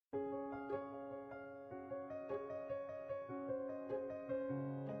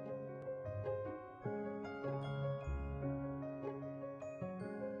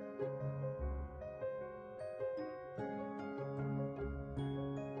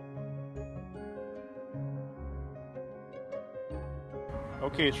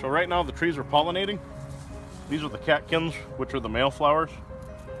Okay, so right now the trees are pollinating. These are the catkins, which are the male flowers.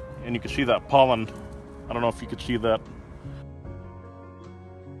 And you can see that pollen. I don't know if you could see that.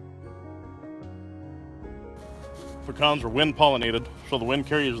 Pecans are wind pollinated, so the wind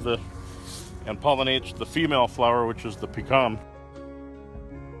carries this and pollinates the female flower, which is the pecan.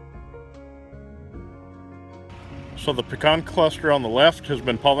 So the pecan cluster on the left has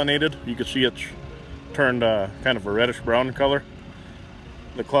been pollinated. You can see it's turned kind of a reddish brown color.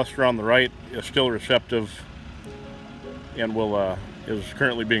 The cluster on the right is still receptive and is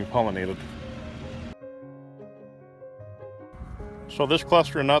currently being pollinated. So this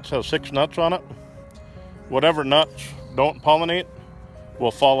cluster of nuts has 6 nuts on it. Whatever nuts don't pollinate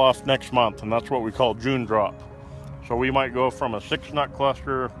will fall off next month, and that's what we call June drop. So we might go from a 6 nut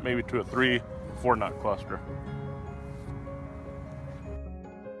cluster maybe to a 3, 4 nut cluster.